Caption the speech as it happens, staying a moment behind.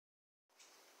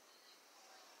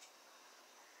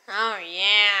Oh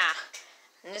yeah,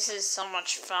 this is so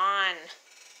much fun.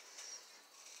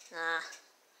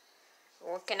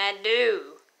 What can I do?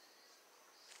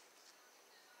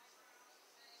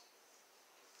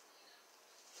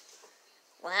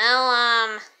 Well,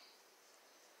 I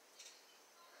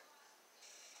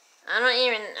don't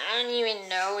even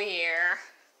know here.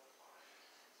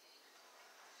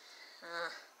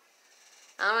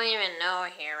 I don't even know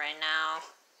here right now.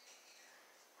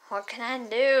 What can I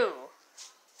do?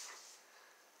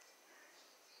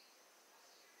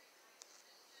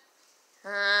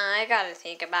 I gotta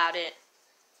think about it.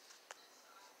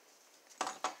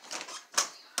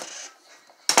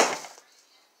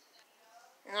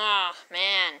 Oh,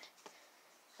 man.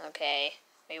 Okay.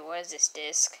 Wait, what is this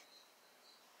disc?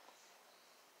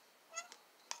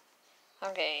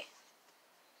 Okay.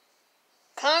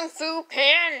 Kung Fu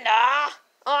Panda!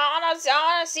 Oh, I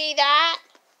wanna see that!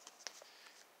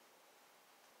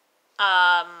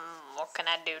 What can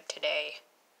I do today?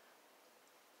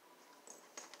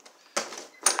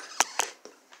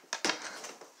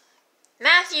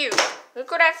 Matthew!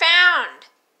 Look what I found!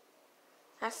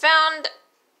 I found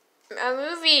a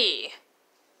movie.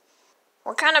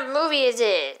 What kind of movie is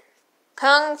it?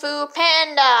 Kung Fu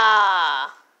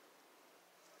Panda!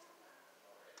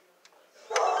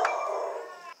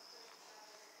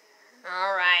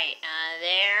 Alright,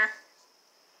 there.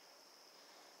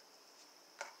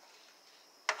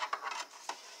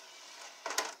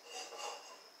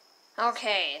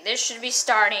 Okay, this should be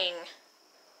starting.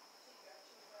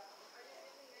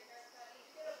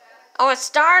 Oh, it's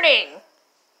starting!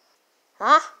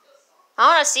 Huh? I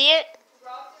wanna see it.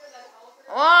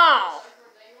 Wow!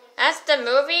 That's the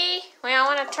movie? Wait, I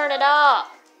wanna turn it up.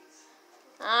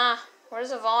 Where's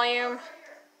the volume?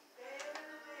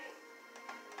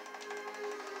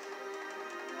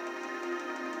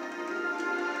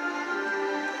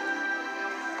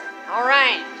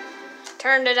 Alright.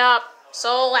 Turned it up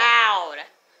so loud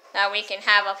that we can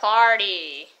have a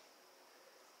party.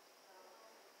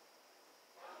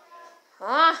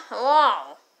 Huh?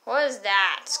 Whoa. What is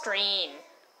that screen?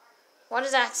 What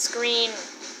is that screen?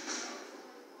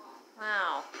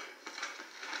 Wow.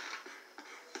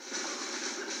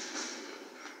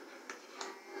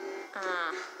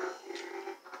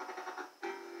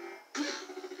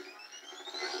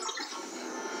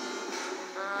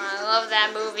 I love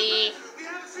that movie.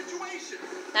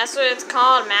 That's what it's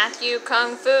called, Matthew,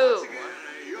 Kung Fu. UFO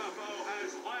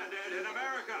has landed in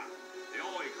America. The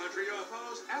only country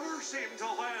UFOs ever seem to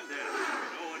land in.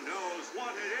 No one knows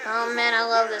what it is. Oh man, I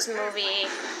love this movie.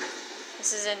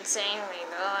 This is insanely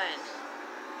good.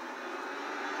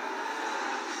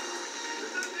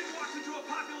 Something walks into a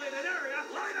populated area,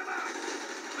 light them out.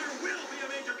 There will be a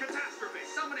major catastrophe.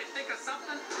 Somebody think of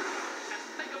something and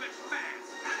think of it fast.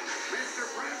 Mr.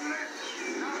 President,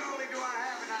 not only do I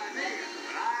have an idea,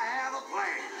 but I have a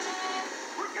plan.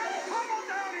 We're getting pummeled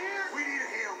down here. We need a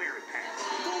Hail Mary pass.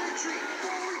 Go retreat.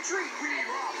 Go retreat. We need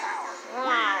raw power.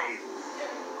 Wow. We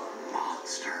need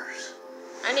monsters.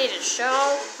 I need to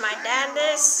show my dad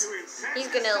this. He's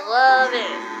gonna love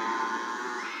it.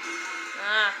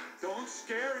 Don't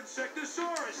scare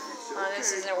Insectosaurus. Oh,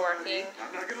 this isn't working.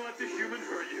 I'm not gonna let the human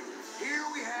hurt you. Here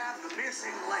we have the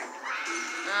missing link.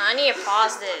 I need to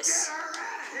pause this.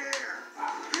 Get her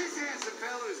out of here. This handsome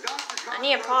fellow is Dr. I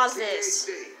need to pause this.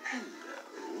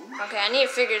 Hello. Okay, I need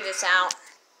to figure this out.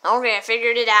 Okay, I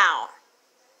figured it out.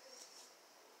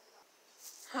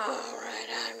 Alright,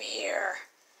 I'm here.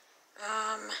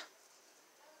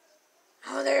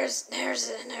 Oh, there's the,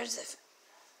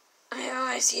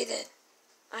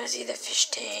 I see the fish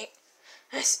tank.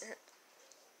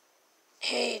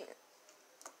 Hey,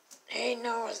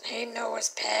 Noah's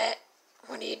pet.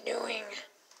 What are you doing?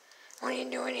 What are you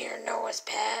doing here, Noah's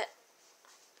pet?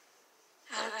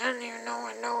 I don't even know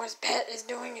what Noah's pet is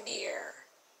doing in here.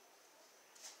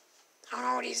 I don't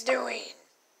know what he's doing.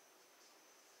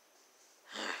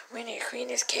 We need to clean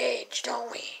his cage,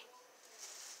 don't we?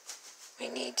 We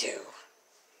need to.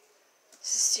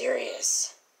 This is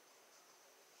serious.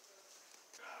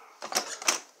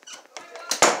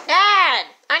 Dad!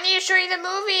 I need to show you the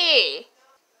movie!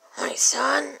 My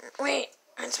son? Wait,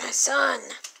 that's my son.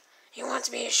 He wants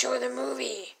me to show the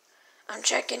movie. I'm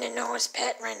checking in Noah's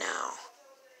pet right now.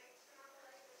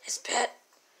 His pet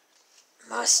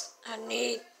must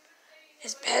need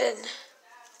his pet and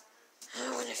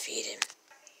I want to feed him.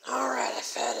 Alright, I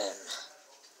fed him.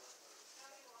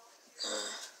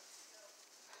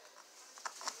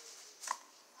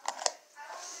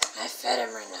 I fed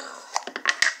him right now.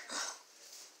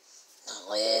 The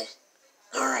lid.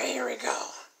 Alright, here we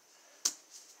go.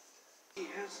 He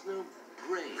has no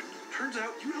brain. Turn turns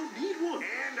out you don't need one.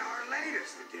 And our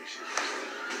latest addition.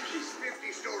 She's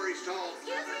 50 stories tall.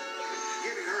 Excuse me?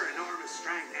 Giving her enormous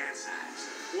strength and size.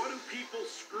 What do people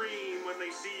scream when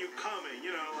they see you coming?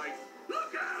 You know, like,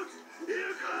 look out!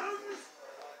 Here comes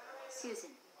Susan.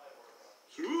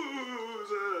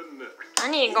 Susan! I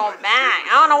need to go back.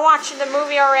 I want to watch the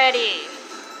movie already.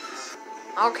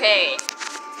 Okay.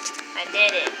 I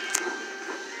did it.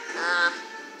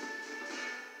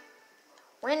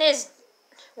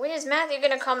 When is Matthew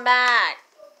gonna come back?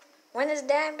 When is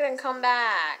Dad gonna come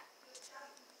back?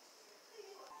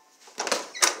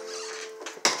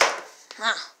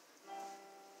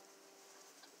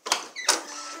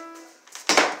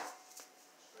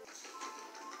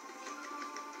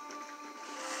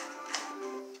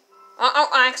 Oh,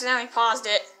 I accidentally paused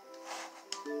it.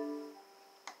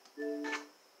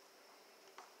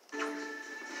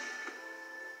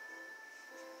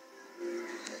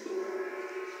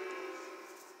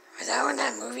 Is that what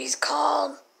that movie's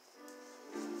called?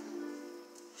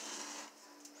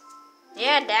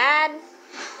 Yeah, Dad.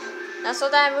 That's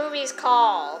what that movie's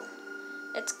called.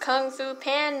 It's Kung Fu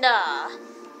Panda.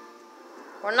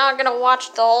 We're not gonna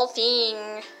watch the whole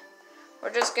thing.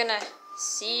 We're just gonna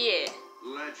see it.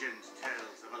 Legend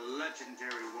tells of a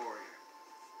legendary warrior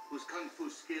whose kung fu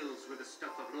skills were the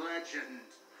stuff of legend.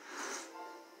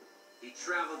 He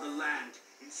traveled the land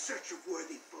in search of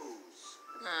worthy foes.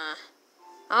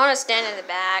 I want to stand in the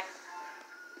back.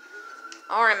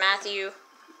 Alright, Matthew.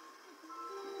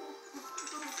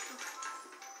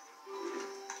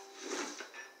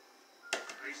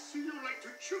 I see you like to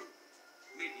chew.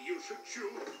 Maybe you should chew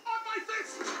on my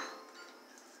fist.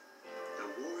 The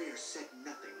warrior said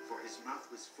nothing, for his mouth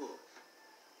was full.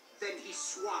 Then he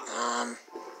swallowed.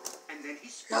 And then he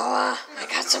spoke. Noah, I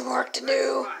got some work to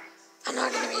do. I'm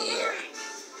not gonna be here.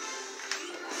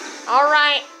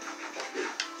 Alright.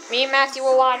 Me and Matthew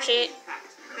will watch it.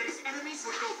 That his enemies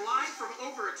would go blind from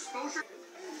overexposure.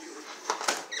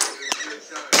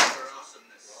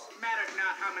 Mattered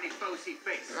not how many foes he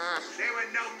faced. They were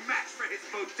no match for his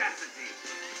bodacity.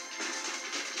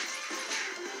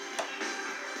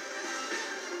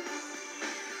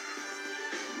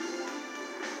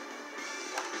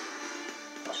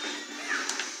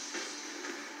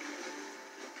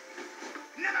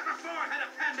 Never before had a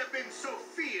panda been so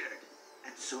feared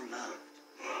and so loved.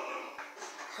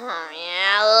 Oh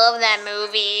yeah, I love that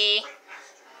movie.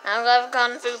 I love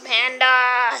Kung Fu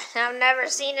Panda. I've never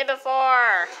seen it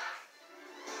before.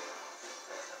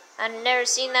 I've never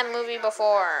seen that movie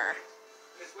before.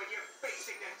 It's when you're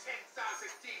facing the 10,000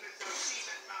 demons of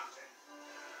Demon Mountain.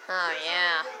 Oh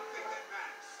yeah. One thing that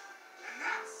matters, and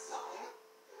that's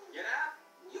get up.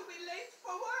 You'll be late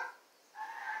for work.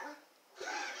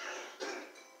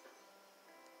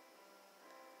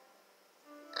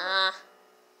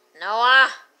 Noah?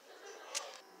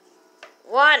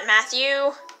 What,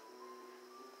 Matthew?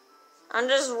 I'm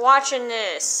just watching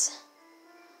this.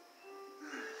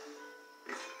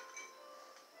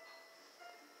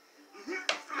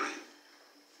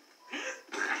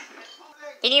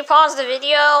 Can you pause the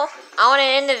video? I want to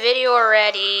end the video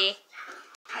already.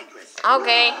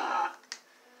 Okay.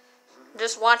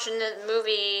 Just watching the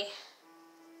movie.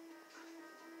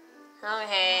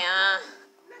 Okay,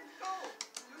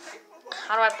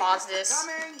 how do I pause this?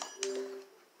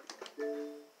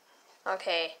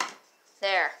 Okay.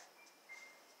 There.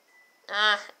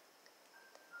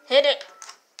 Hit it.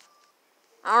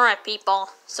 Alright, people.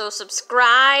 So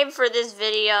subscribe for this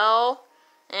video.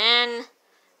 And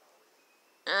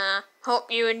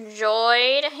hope you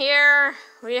enjoyed here.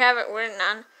 I'm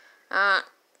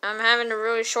having a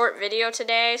really short video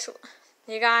today, so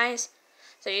you guys.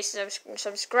 So you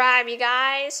subscribe, you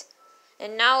guys.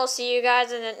 And now I'll see you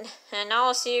guys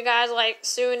like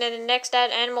soon in the next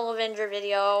Animal Avenger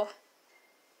video.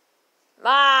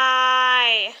 Bye.